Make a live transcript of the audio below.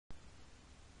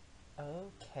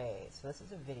Okay, so this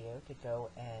is a video to go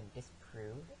and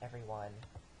disprove everyone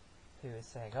who is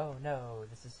saying, oh no,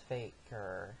 this is fake,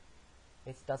 or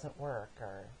it doesn't work,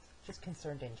 or just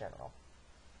concerned in general.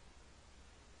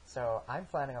 So I'm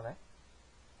Flanagan,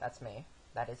 that's me,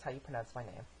 that is how you pronounce my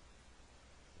name,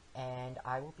 and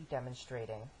I will be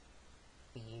demonstrating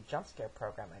the Jumpscare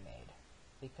program I made,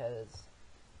 because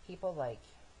people like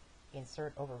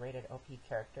insert overrated OP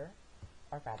character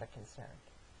are rather concerned.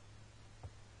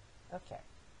 Okay,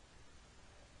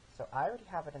 so I already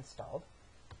have it installed,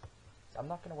 so I'm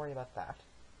not going to worry about that.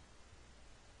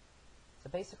 So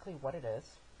basically what it is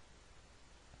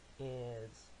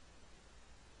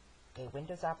a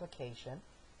Windows application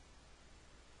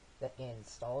that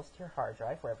installs to your hard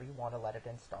drive wherever you want to let it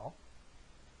install.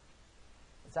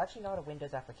 It's actually not a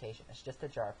Windows application, it's just a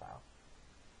jar file.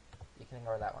 You can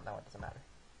ignore that one doesn't matter.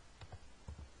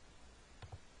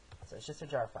 So it's just a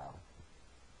jar file.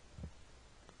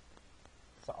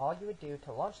 So all you would do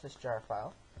to launch this jar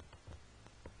file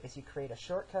is you create a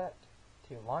shortcut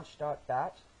to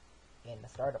launch.bat in the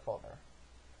startup folder.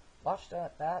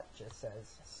 Launch.bat just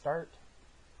says start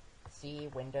C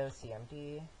Windows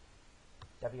CMD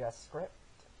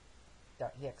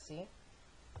wsscript.exe.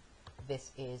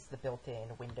 This is the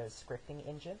built-in Windows scripting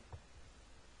engine.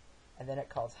 And then it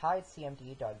calls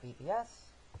hidecmd.vbs,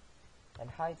 and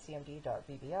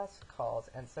hidecmd.vbs calls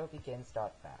and so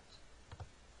begins.bat.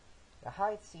 Now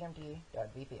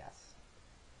hidecmd.vbs.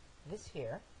 This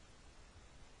here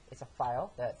is a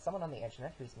file that someone on the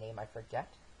internet, whose name I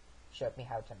forget, showed me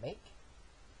how to make.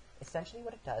 Essentially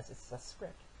what it does is a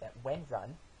script that, when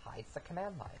run, hides the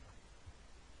command line.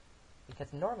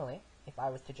 Because normally, if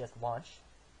I was to just launch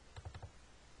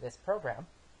this program,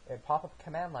 it would pop up a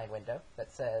command line window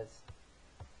that says,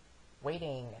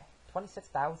 waiting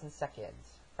 26,000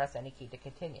 seconds, press any key to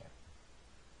continue.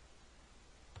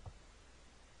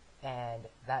 And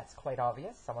that's quite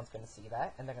obvious, someone's going to see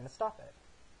that, and they're going to stop it.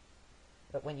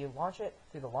 But when you launch it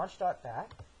through the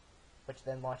launch.bat, which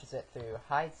then launches it through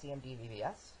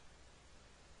hidecmd.vbs,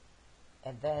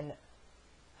 and then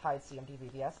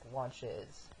hidecmd.vbs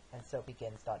launches and so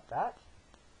begins.bat,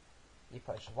 you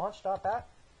push launch.bat,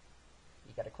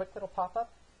 you get a quick little pop-up,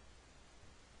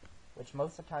 which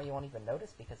most of the time you won't even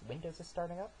notice because Windows is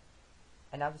starting up,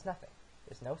 and now there's nothing.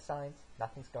 There's no signs,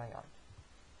 nothing's going on.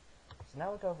 So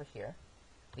now we go over here.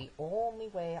 The only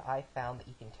way I found that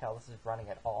you can tell this is running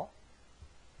at all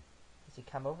is you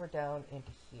come over down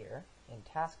into here in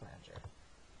Task Manager.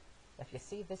 If you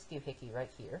see this doohickey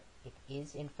right here, it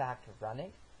is in fact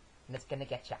running, and it's going to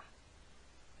get ya.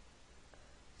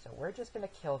 So we're just going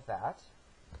to kill that,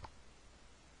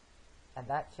 and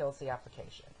that kills the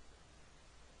application.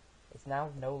 It's now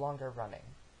no longer running.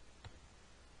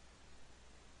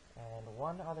 And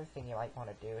one other thing you might want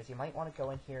to do is you might want to go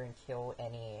in here and kill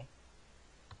any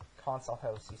console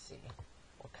hosts you see,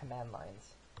 or command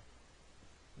lines.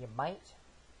 You might.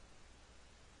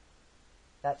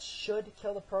 That should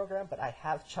kill the program, but I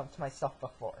have jumped myself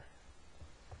before.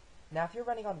 Now if you're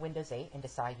running on Windows 8 and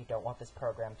decide you don't want this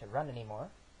program to run anymore,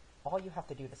 all you have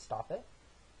to do to stop it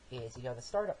is you go to the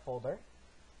startup folder,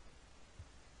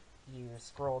 you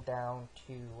scroll down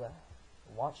to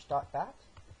launch.bat,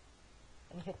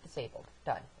 and you hit disabled.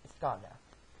 Done. It's gone now.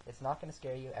 It's not going to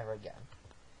scare you ever again.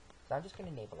 So I'm just going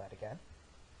to enable that again.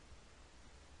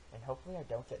 And hopefully I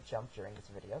don't get jumped during this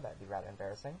video. That would be rather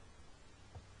embarrassing.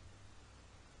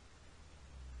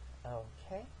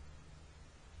 Okay.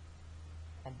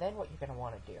 And then what you're going to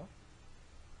want to do,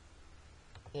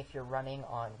 if you're running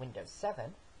on Windows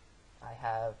 7, I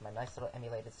have my nice little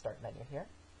emulated start menu here.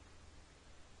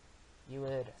 You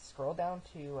would scroll down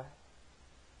to,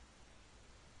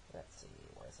 let's see,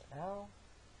 where is it now?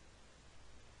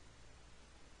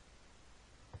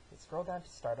 You scroll down to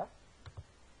startup,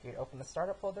 you'd open the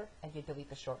startup folder, and you delete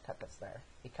the shortcut that's there.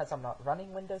 Because I'm not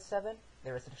running Windows 7,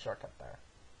 there isn't a shortcut there.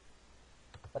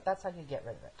 But that's how you get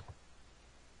rid of it.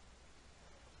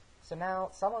 So now,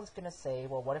 someone's going to say,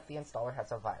 well, what if the installer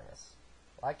has a virus?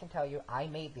 Well, I can tell you, I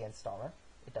made the installer.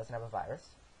 It doesn't have a virus.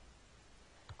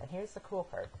 And here's the cool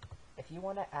part. If you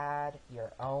want to add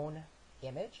your own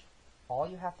image, all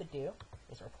you have to do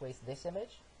is replace this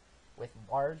image with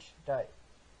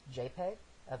large.jpg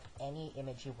of any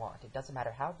image you want. It doesn't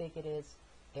matter how big it is,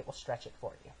 it will stretch it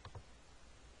for you.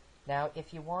 Now,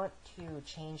 if you want to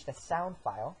change the sound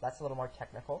file, that's a little more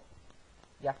technical.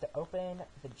 You have to open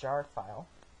the jar file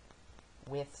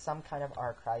with some kind of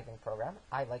archiving program.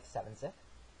 I like 7-zip.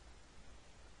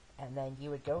 And then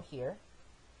you would go here,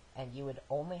 and you would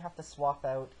only have to swap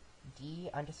out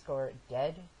d_dead.wav.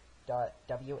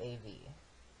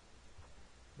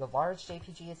 The large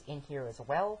JPG is in here as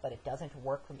well, but it doesn't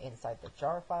work from inside the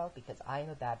jar file because I'm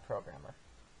a bad programmer.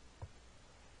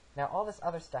 Now all this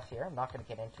other stuff here, I'm not going to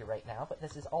get into right now, but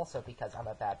this is also because I'm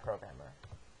a bad programmer.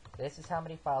 This is how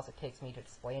many files it takes me to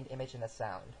display an image and a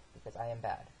sound, because I am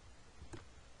bad.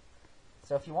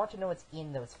 So if you want to know what's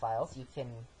in those files, you can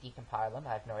decompile them.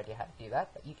 I have no idea how to do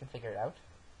that, but you can figure it out.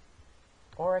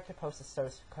 Or I could post the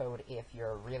source code if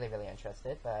you're really, really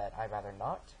interested, but I'd rather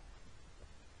not.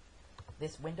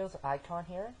 This Windows icon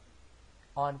here,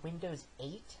 on Windows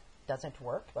 8, doesn't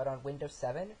work, but on Windows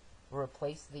 7, we'll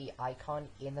replace the icon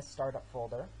in the startup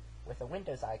folder with a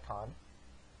Windows icon,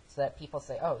 so that people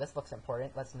say, oh, this looks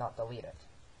important, let's not delete it.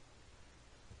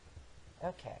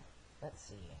 Okay, let's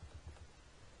see.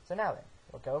 So now then,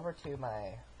 we'll go over to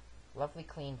my lovely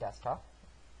clean desktop,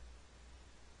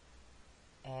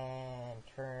 and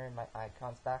turn my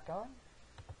icons back on.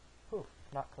 Poof,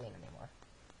 not clean anymore.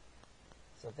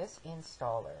 So this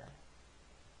installer,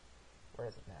 where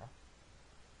is it now?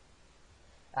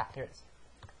 Ah, here it is.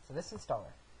 So this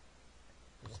installer,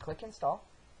 you just click install,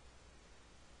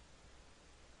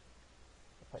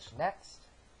 push next.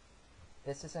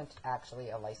 This isn't actually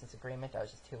a license agreement, I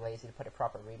was just too lazy to put a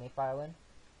proper README file in.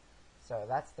 So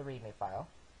that's the README file.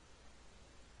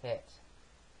 Hit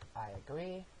I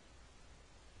agree.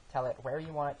 Tell it where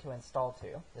you want it to install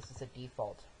to. This is a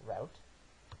default route.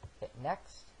 Hit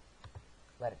next.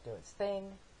 Let it do its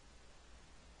thing.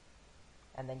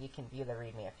 And then you can view the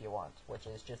README if you want, which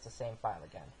is just the same file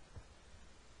again.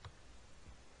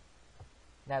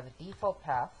 Now the default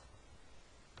path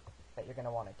that you're going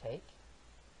to want to take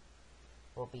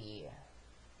will be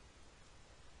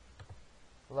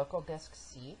local disk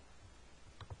C,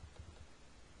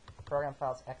 program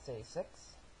files x86,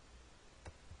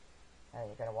 and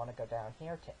you're going to want to go down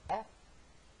here to F,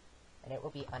 and it will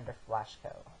be under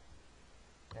Flashco.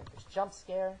 Then there's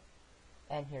Jumpscare,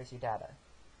 and here's your data.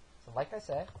 So like I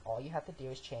said, all you have to do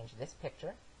is change this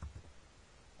picture,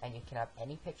 and you can have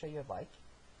any picture you'd like.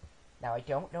 Now I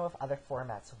don't know if other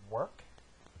formats work.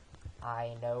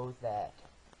 I know that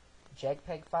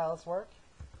JPEG files work,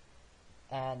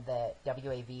 and that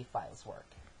WAV files work.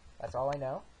 That's all I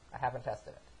know. I haven't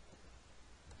tested it.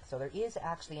 So there is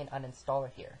actually an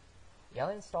uninstaller here. The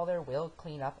uninstaller will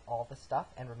clean up all the stuff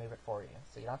and remove it for you,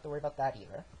 so you don't have to worry about that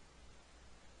either.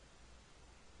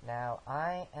 Now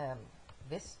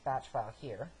this batch file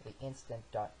here, the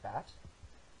instant.bat,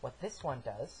 what this one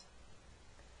does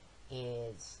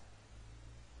is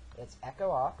it's echo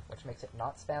off, which makes it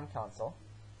not spam console,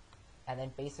 and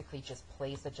then basically just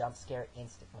plays the jump scare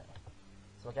instantly.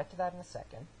 So we'll get to that in a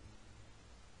second.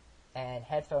 And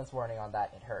headphones warning on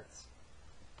that, it hurts.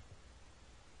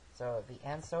 So the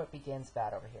and so it begins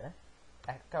bat over here.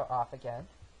 Echo off again.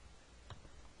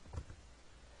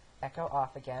 Echo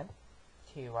off again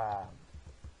to,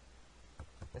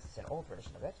 this is an old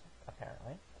version of it,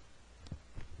 apparently.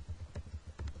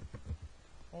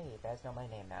 Hey, you guys know my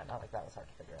name now. Not like that was hard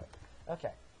to figure out.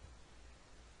 Okay.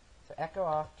 So echo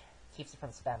off keeps it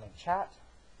from spamming chat.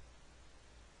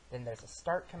 Then there's a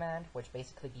start command, which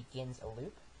basically begins a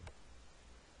loop.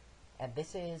 And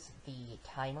this is the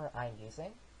timer I'm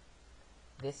using.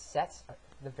 This sets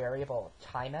the variable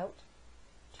timeout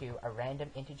to a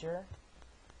random integer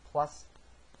plus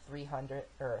 300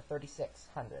 or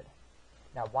 3600.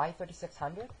 Now, why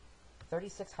 3600?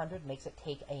 3600 makes it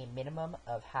take a minimum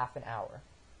of half an hour.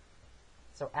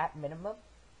 So at minimum,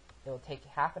 it will take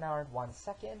half an hour and 1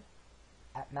 second.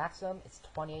 At maximum, it's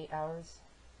 28 hours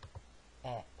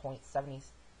and 0.77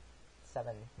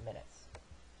 minutes.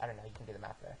 I don't know, you can do the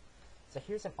math there. So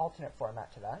here's an alternate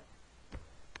format to that.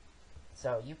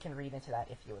 So you can read into that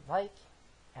if you would like.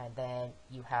 And then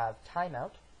you have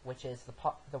timeout, which is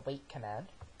the wait command.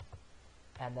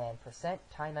 And then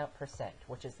 %timeout%,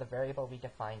 which is the variable we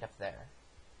defined up there.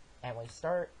 And we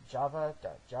start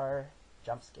java.jar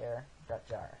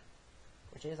jumpscare.jar,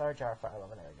 which is our jar file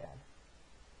over there again.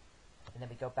 And then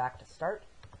we go back to start.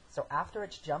 So after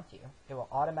it's jumped you, it will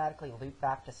automatically loop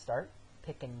back to start,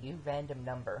 pick a new random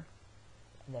number,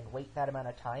 and then wait that amount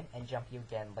of time and jump you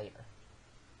again later.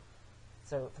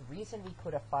 So the reason we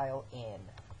put a file in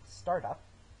startup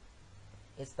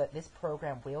is that this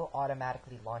program will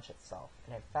automatically launch itself.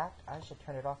 And in fact, I should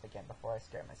turn it off again before I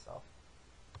scare myself.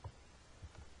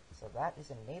 So that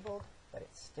is enabled, but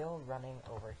it's still running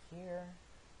over here.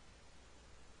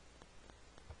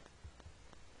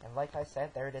 And like I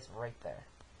said, there it is right there.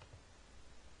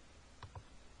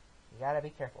 You gotta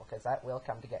be careful, because that will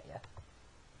come to get you.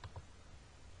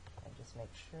 And just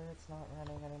make sure it's not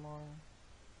running anymore.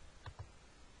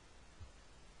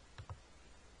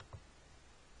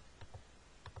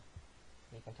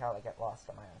 You can tell I get lost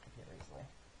on my own computer easily.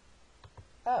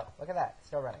 Oh, look at that.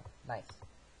 Still running. Nice.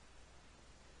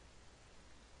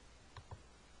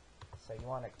 So you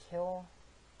want to kill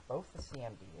both the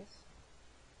CMDs.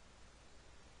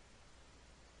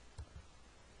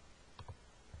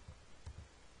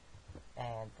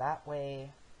 And that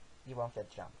way you won't get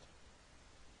jumped.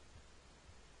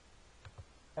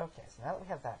 Okay, so now that we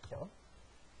have that killed,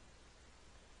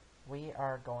 we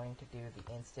are going to do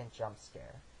the instant jump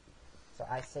scare. So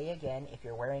I say again, if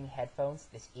you're wearing headphones,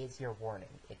 this is your warning.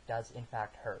 It does in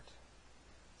fact hurt.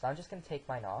 So I'm just going to take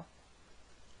mine off.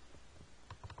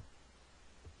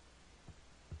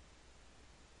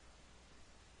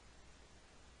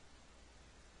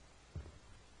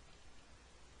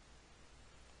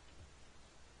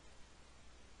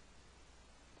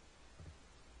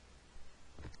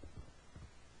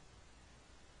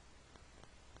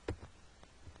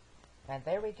 And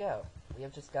there we go. We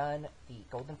have just done the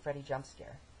Golden Freddy jump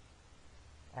scare.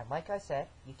 And like I said,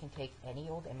 you can take any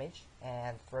old image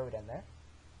and throw it in there.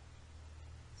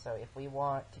 So if we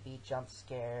want to be jump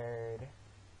scared,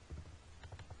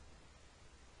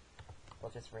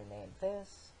 we'll just rename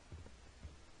this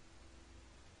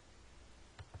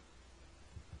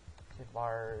to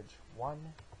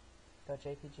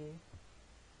large1.jpg.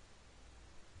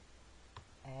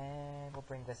 And we'll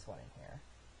bring this one in here.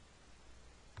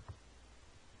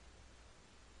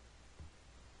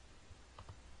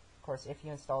 Of course, if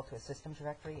you install to a system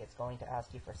directory, it's going to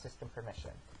ask you for system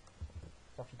permission.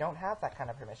 So if you don't have that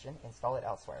kind of permission, install it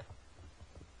elsewhere.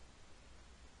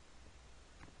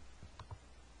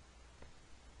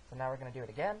 So now we're going to do it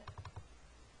again.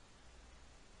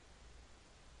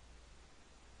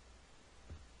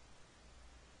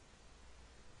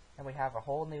 And we have a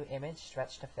whole new image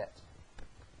stretched to fit.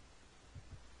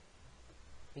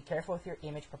 Be careful with your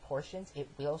image proportions. It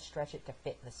will stretch it to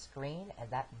fit the screen, and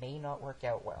that may not work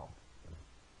out well.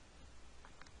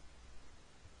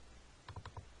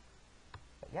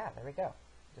 But yeah, there we go.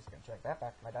 Just going to drag that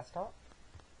back to my desktop.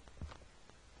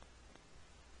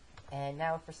 And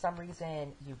now if for some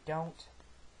reason you don't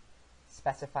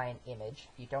specify an image,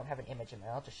 if you don't have an image in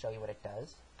there, I'll just show you what it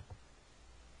does.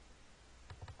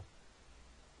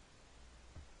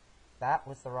 That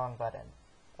was the wrong button.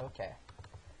 Okay.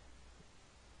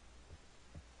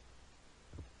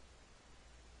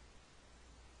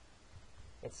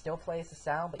 It still plays the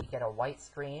sound, but you get a white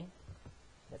screen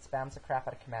that spams the crap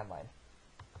out of command line.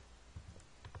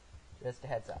 Just a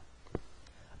heads up.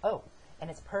 Oh, and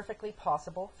it's perfectly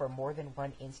possible for more than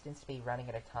one instance to be running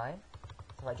at a time.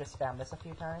 So I just spam this a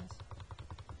few times.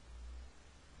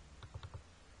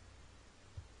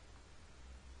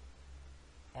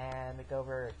 And we go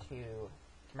over to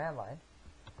command line.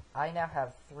 I now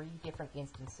have 3 different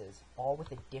instances, all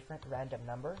with a different random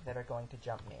number that are going to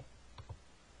jump me.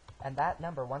 And that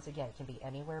number, once again, can be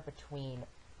anywhere between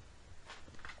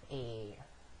a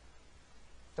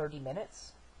 30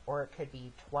 minutes or it could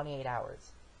be 28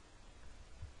 hours.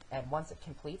 And once it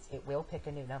completes, it will pick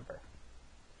a new number.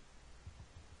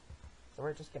 So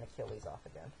we're just going to kill these off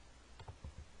again.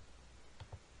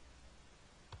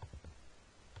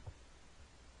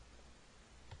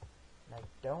 And I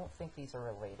don't think these are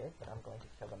related, but I'm going to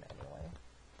kill them anyway.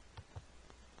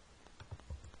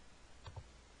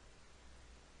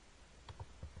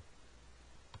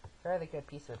 Fairly good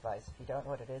piece of advice. If you don't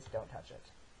know what it is, don't touch it.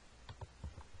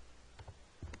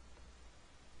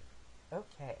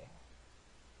 Okay.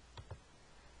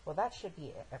 Well, that should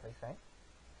be everything.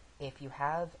 If you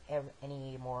have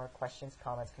any more questions,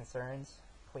 comments, concerns,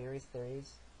 queries,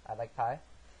 theories, I like pie.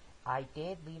 I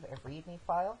did leave a README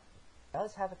file. It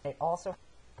does have it also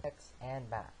Linux and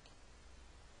Mac.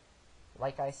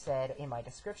 Like I said in my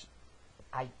description,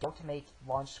 I don't make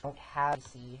launch, don't have a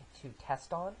PC to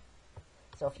test on.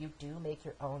 So if you do make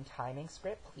your own timing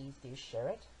script, please do share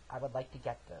it. I would like to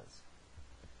get those.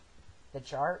 The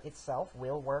jar itself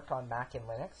will work on Mac and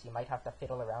Linux. You might have to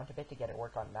fiddle around a bit to get it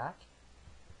work on Mac.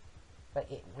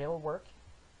 But it will work.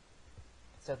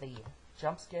 So the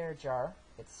Jumpscare jar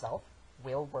itself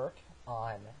will work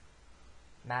on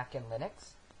Mac and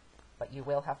Linux. But you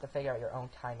will have to figure out your own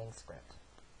timing script.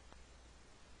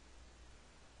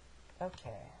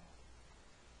 Okay.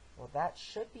 Well, that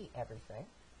should be everything.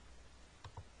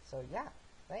 So yeah,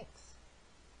 thanks.